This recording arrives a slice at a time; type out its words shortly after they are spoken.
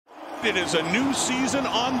It is a new season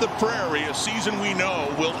on the prairie, a season we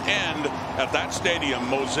know will end at that stadium,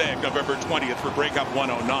 Mosaic, November 20th for Breakup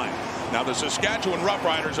 109. Now the Saskatchewan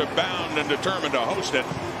Roughriders are bound and determined to host it,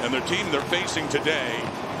 and the team they're facing today,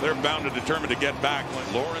 they're bound and determined to get back.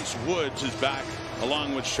 Lawrence Woods is back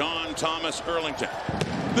along with Sean Thomas Erlington.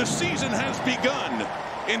 The season has begun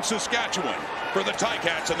in Saskatchewan for the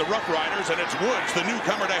Ticats and the Roughriders, and it's Woods, the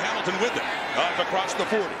newcomer to Hamilton, with it. Up across the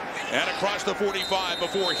 40 and across the 45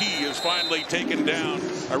 before he is finally taken down.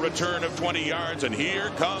 A return of 20 yards, and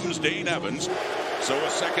here comes Dane Evans. So a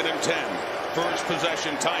 2nd and 10. First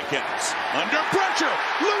possession, Ticats. Under pressure,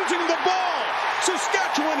 losing the ball.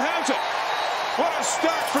 Saskatchewan has it. What a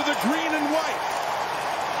start for the green and white.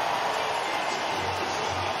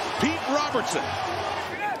 Pete Robertson.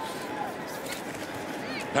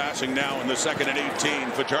 Passing now in the 2nd and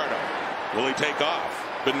 18. Fajardo. Will he take off?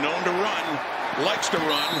 Been known to run. Likes to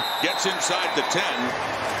run. Gets inside the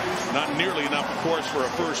 10. Not nearly enough, of course, for a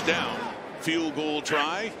first down. Field goal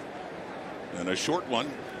try. And a short one.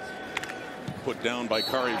 Put down by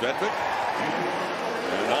Kari Vedvik.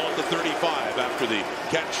 And all at the 35 after the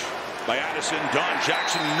catch by Addison. Don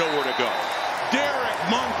Jackson nowhere to go. Derek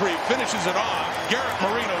Moncrief finishes it off. Garrett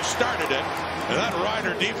Marino started it. And that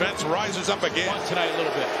Rider defense rises up again. Tonight a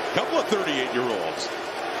little bit. Couple of 38-year-olds.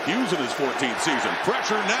 Hughes in his 14th season.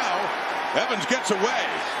 Pressure now. Evans gets away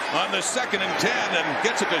on the 2nd and 10 and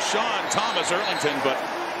gets it to Sean Thomas Erlington. But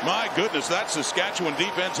my goodness, that Saskatchewan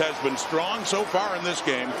defense has been strong so far in this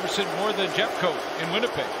game. More than Jeffcoat in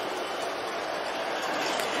Winnipeg.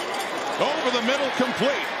 Over the middle,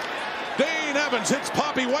 complete. Dane Evans hits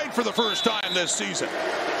Poppy White for the first time this season.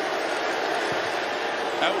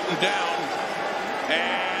 Out and down.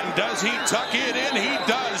 And does he tuck it in? He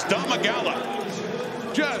does. Domagala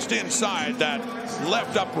just inside that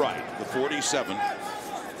left upright. The 47.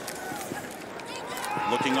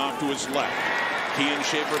 Looking off to his left. Kian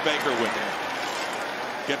Schaefer-Baker with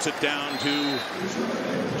it. Gets it down to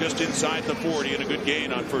just inside the 40, and a good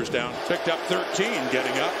gain on first down. Picked up 13,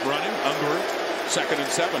 getting up, running. Ungerer, 2nd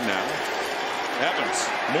and 7 now. Evans,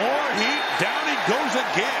 more heat, down he goes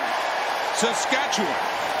again. Saskatchewan,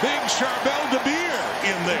 big Charbel de Beer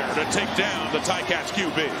in there to take down the Ticats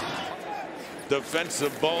QB.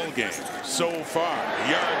 Defensive ball game so far.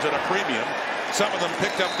 Yards at a premium. Some of them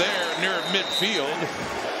picked up there near midfield.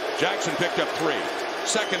 Jackson picked up 3.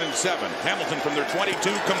 2nd and 7. Hamilton from their 22.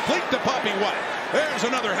 Complete to Poppy White. There's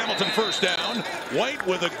another Hamilton first down. White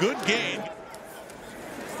with a good gain.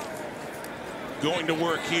 Going to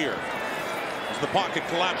work here. As the pocket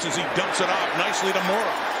collapses, he dumps it off nicely to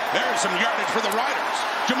Morrow. There's some yardage for the Riders.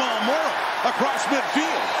 Jamal Morrow across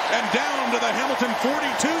midfield and down to the Hamilton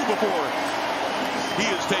 42 before he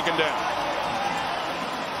is taken down.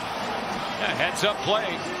 Yeah, heads up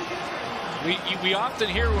play. We often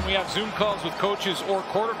hear when we have Zoom calls with coaches or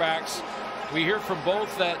quarterbacks, we hear from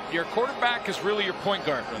both that your quarterback is really your point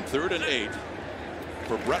guard. On 3rd and 8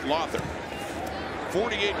 for Brett Lother.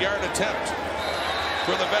 48-yard attempt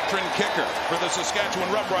for the veteran kicker for the Saskatchewan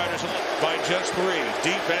Roughriders by just 3.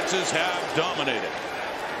 Defenses have dominated.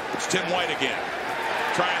 It's Tim White again.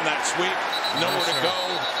 Trying that sweep. Nowhere to go.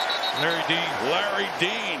 Larry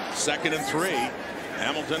Dean. 2nd and 3.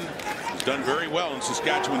 Hamilton has done very well in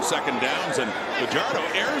Saskatchewan 2nd downs, and Fajardo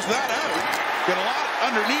airs that out. Got a lot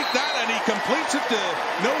underneath that, and he completes it to,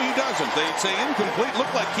 no, he doesn't. They'd say incomplete.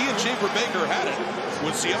 Looked like Kian Schaefer-Baker had it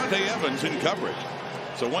with Seontae Evans in coverage.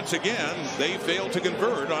 So once again, they failed to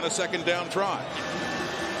convert on a 2nd down try.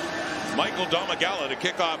 Michael Domagala to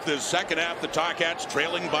kick off this second half. The Ticats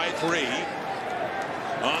trailing by 3.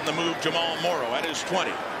 On the move, Jamal Morrow at his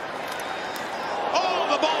 20. Oh,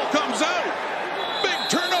 the ball comes out. Big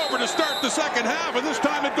turnover to start the second half, and this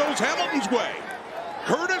time it goes Hamilton's way.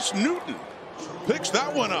 Curtis Newton picks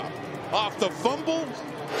that one up. Off the fumble,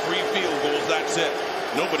 3 field goals, that's it.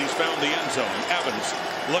 Nobody's found the end zone. Evans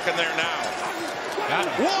looking there now. Got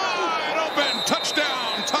him. Wide open,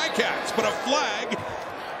 touchdown, Ticats, but a flag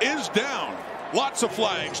is down. Lots of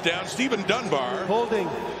flags down. Stephen Dunbar. Holding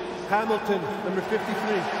Hamilton, number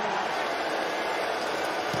 53.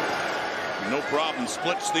 No problem,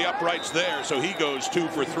 splits the uprights there, so he goes 2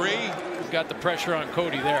 for 3. We've got the pressure on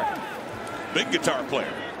Cody there. Big guitar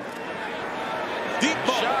player. Deep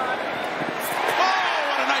ball. Shot. Oh,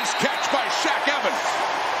 what a nice catch by Shaq Evans.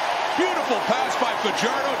 Beautiful pass by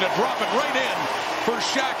Fajardo to drop it right in for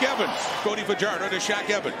Shaq Evans. Cody Fajardo to Shaq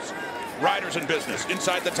Evans. Riders in business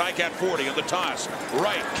inside the Ticat 40 of the toss.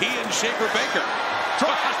 Right, Kian Schaefer-Baker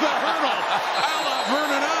tries the hurdle. A la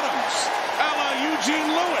Vernon Adams. A la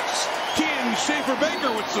Eugene Lewis. Kian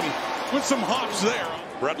Schaefer-Baker with some hops there.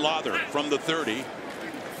 Brett Lother from the 30.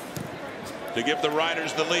 to give the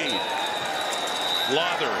Riders the lead.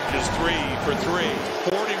 Lother is 3 for 3.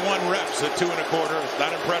 41 reps at 2 1/4.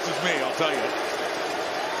 That impresses me, I'll tell you.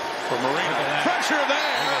 For Marino. Pressure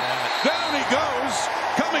there. Down he goes.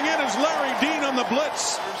 Coming in is Larry Dean on the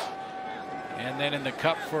blitz. And then in the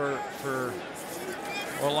cup for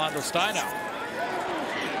Orlando Steinow.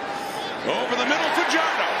 Over the middle,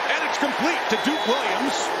 Fajardo. And it's complete to Duke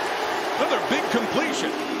Williams. Another big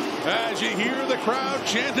completion. As you hear the crowd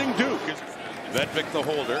chanting Duke. Vedvik the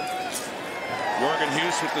holder. Jorgen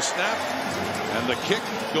Hughes with the snap. And the kick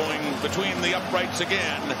going between the uprights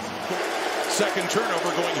again. Second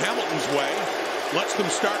turnover going Hamilton's way. Lets them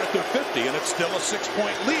start at their 50, and it's still a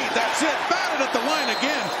 6-point lead. That's it. Batted at the line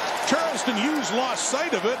again. Charleston Hughes lost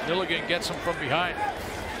sight of it. Milligan gets him from behind.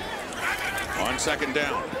 On second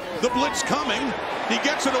down. The blitz coming. He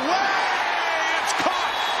gets it away. It's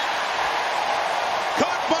caught.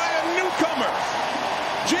 Caught by a newcomer.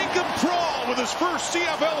 Jacob Prawl with his first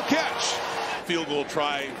CFL catch. Field goal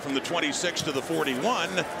try from the 26 to the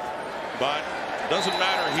 41, but doesn't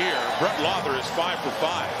matter here. Brett Lother is 5 for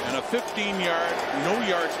 5 and a 15-yard, no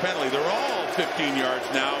yards penalty. They're all 15 yards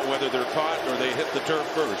now, whether they're caught or they hit the turf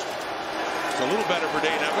first. It's a little better for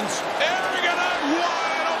Dane Evans. Airing it out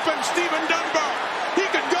wide open, Stephen Dunbar. He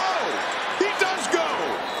could go. He does go.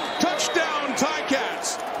 Touchdown,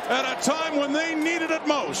 Ticats, at a time when they needed it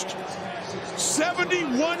most.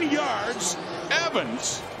 71 yards,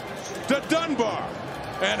 Evans to Dunbar,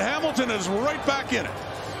 and Hamilton is right back in it.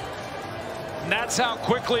 And that's how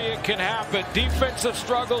quickly it can happen. Defensive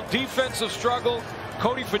struggle, defensive struggle.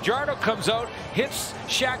 Cody Fajardo comes out, hits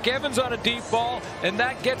Shaq Evans on a deep ball, and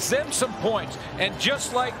that gets them some points. And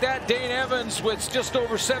just like that, Dane Evans, with just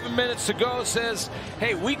over 7 minutes to go, says,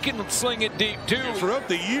 hey, we can sling it deep too. Throughout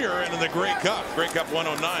the year and in the Grey Cup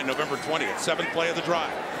 109, November 20th, 7th play of the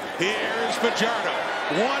drive. Here's Fajardo,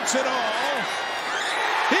 wants it all.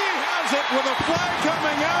 He has it with a flag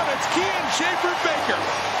coming out. It's Kean Schaefer-Baker.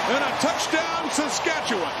 And a touchdown,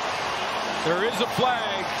 Saskatchewan. There is a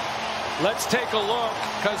flag. Let's take a look,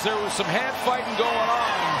 because there was some hand fighting going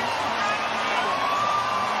on.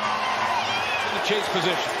 In the chase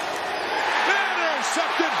position.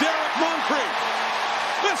 Intercepted Derek Moncrief.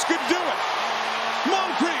 This could do it.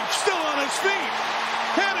 Moncrief still on his feet.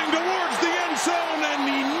 Heading towards the end zone, and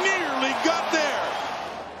he nearly got there.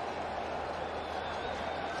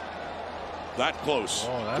 That close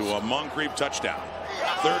to a Moncrief touchdown.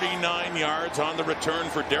 39 yards on the return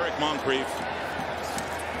for Derek Moncrief.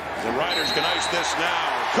 The Riders can ice this now.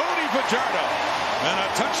 Cody Fajardo, and a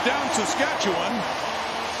touchdown, Saskatchewan.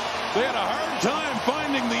 They had a hard time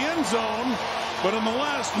finding the end zone, but in the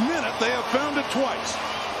last minute they have found it twice.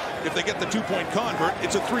 If they get the 2-point convert,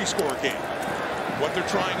 it's a 3-score game. What they're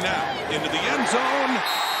trying now, into the end zone,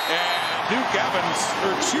 and Duke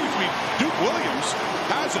Williams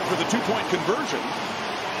has it for the 2-point conversion.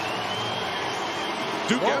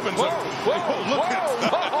 Duke Evans. Look at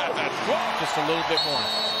that. Just a little bit more.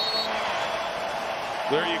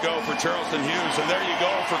 There you go for Charleston Hughes, and there you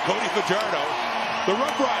go for Cody Fajardo. The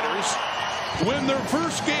Rough Riders win their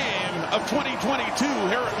first game of 2022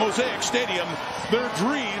 here at Mosaic Stadium. Their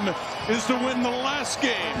dream is to win the last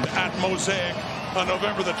game at Mosaic on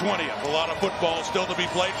November the 20th. A lot of football still to be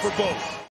played for both.